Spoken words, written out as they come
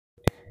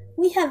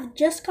we have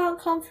just got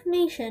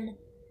confirmation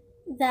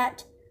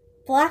that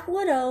Black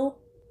Widow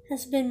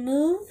has been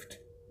moved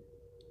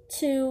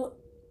to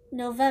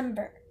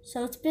November.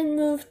 So it's been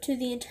moved to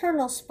the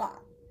Eternal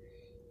spot.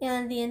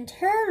 And the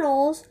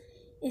Eternals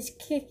is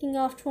kicking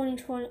off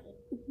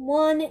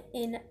 2021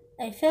 in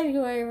a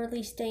February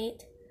release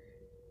date.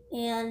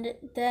 And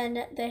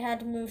then they had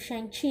to move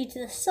Shang-Chi to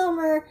the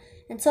summer,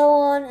 and so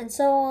on, and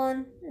so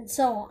on, and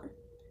so on.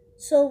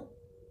 So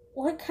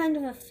what kind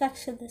of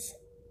effects could this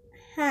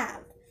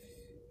have?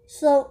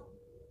 So,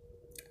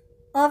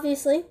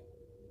 obviously,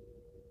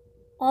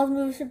 all the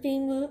movies are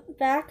being moved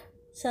back,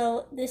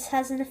 so this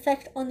has an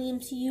effect on the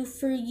MCU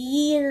for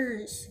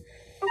years.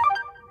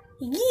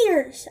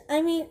 Years!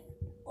 I mean,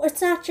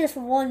 it's not just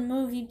one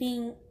movie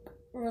being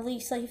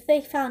released. Like, if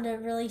they found a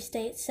release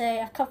date, say,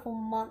 a couple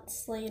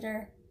months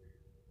later,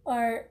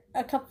 or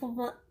a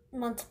couple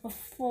months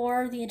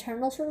before the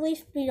Eternals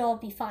release, we'd all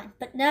be fine.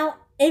 But now,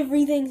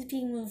 everything's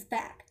being moved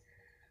back.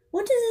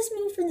 What does this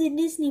mean for the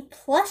Disney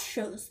Plus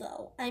shows,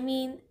 though? I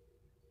mean,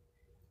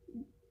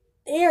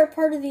 they are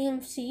part of the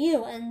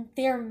MCU, and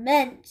they're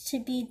meant to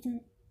be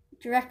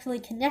directly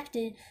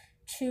connected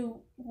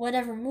to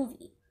whatever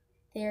movie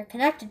they are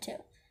connected to.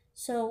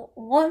 So,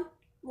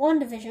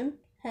 WandaVision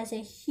has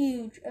a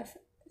huge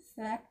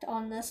effect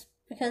on this,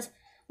 because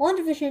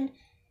WandaVision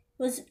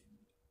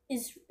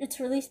its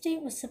release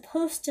date was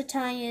supposed to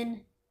tie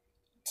in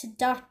to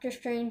Doctor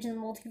Strange and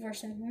the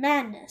Multiverse of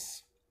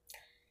Madness,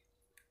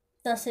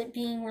 thus it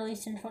being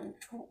released in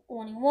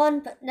 2021,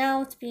 but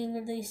now it's being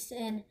released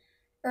in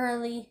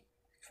early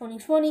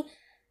 2020.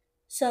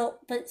 So,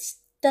 but it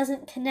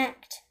doesn't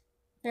connect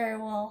very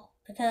well,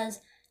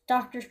 because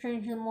Doctor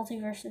Strange and the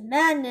Multiverse of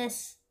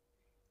Madness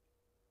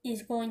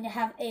is going to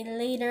have a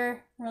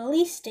later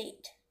release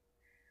date,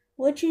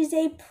 which is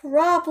a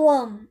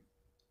problem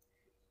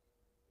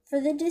for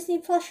the Disney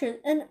Plus shows.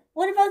 And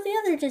what about the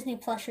other Disney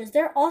Plus shows?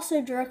 They're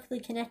also directly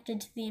connected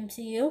to the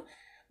MCU.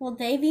 Will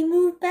they be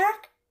moved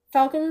back?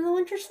 Falcon and the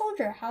Winter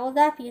Soldier, how will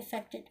that be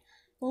affected?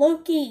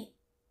 Loki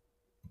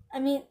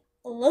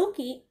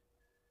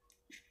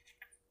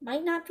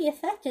might not be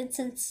affected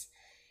since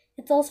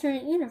it's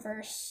alternate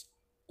universe.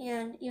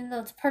 And even though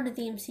it's part of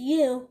the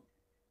MCU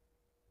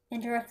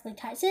and directly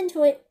ties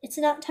into it, it's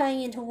not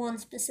tying into one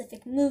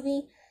specific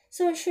movie,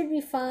 so it should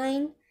be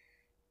fine.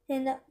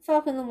 And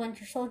Falcon and the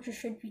Winter Soldier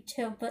should be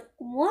too. But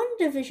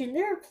WandaVision,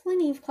 there are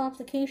plenty of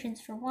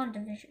complications for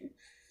WandaVision,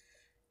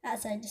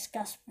 as I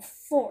discussed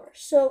before.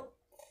 So,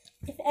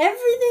 if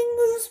everything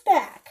moves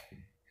back,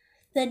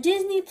 the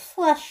Disney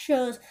Plus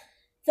shows,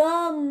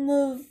 the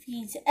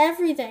movies,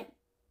 everything,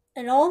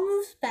 it all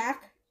moves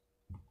back,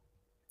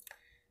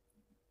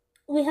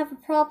 we have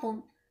a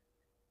problem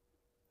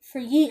for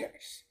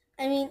years.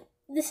 I mean,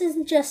 this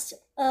isn't just,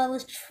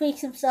 let's tweak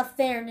some stuff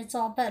there and it's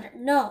all better.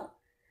 No.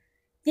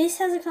 This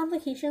has a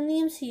complication in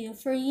the MCU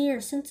for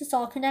years. Since it's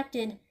all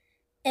connected,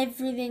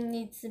 everything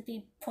needs to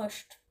be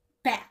pushed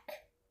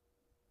back.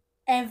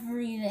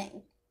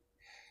 Everything.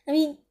 I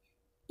mean,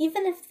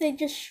 even if they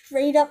just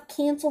straight up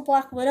cancel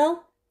Black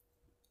Widow,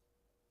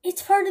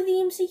 it's part of the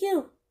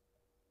MCU.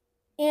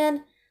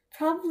 And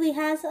probably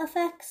has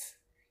effects,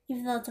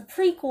 even though it's a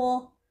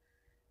prequel,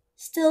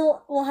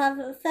 still will have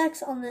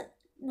effects on the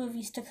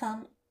movies to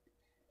come.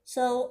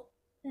 So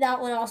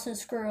that would also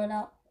screw it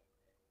up.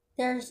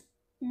 There's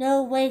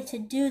no way to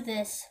do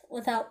this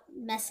without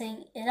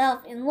messing it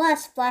up,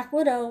 unless Black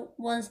Widow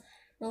was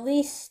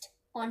released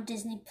on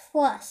Disney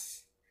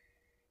Plus.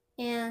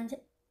 And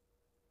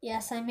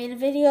yes, I made a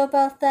video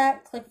about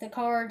that. Click the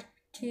card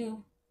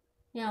to,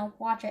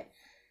 watch it.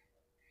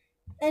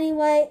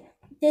 Anyway,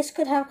 this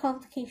could have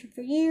complication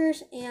for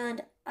years,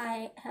 and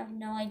I have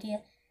no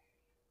idea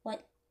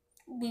what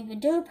we would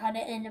do about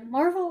it. And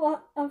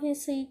Marvel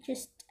obviously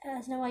just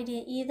has no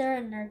idea either,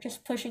 and they're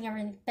just pushing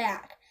everything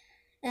back.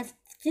 And if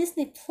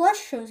Disney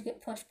Plus shows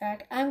get pushed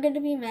back, I'm going to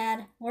be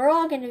mad. We're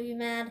all going to be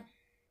mad.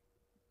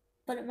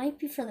 But it might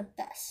be for the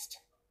best.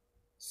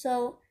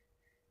 So,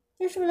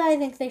 here's what I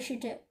think they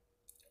should do.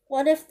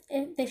 What if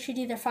they should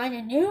either find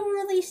a new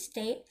release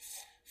date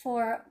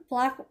for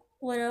Black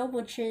Widow,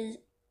 which is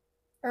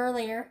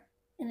earlier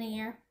in the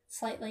year,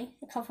 slightly,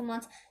 a couple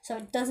months, so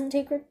it doesn't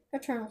take her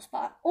Eternal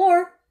spot,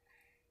 or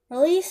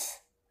release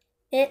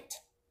it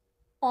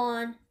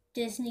on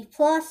Disney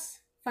Plus.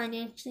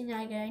 Financially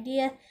not a good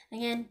idea.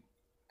 Again,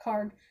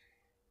 card.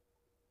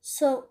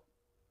 So,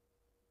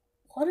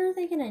 what are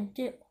they gonna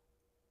do?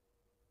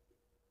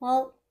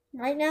 Well,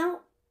 right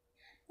now,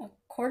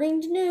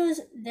 according to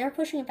news, they're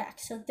pushing it back.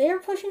 So they're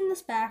pushing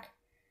this back,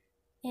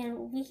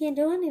 and we can't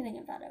do anything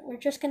about it. We're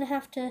just gonna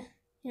have to,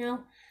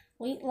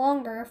 wait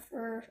longer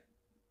for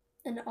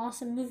an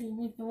awesome movie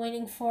we've been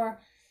waiting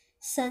for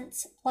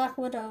since Black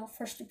Widow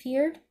first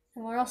appeared,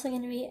 and we're also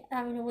going to be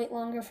having to wait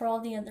longer for all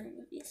the other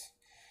movies.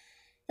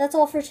 That's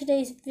all for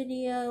today's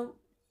video.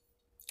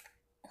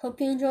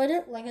 Hope you enjoyed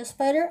it. Lego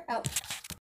Spider, out.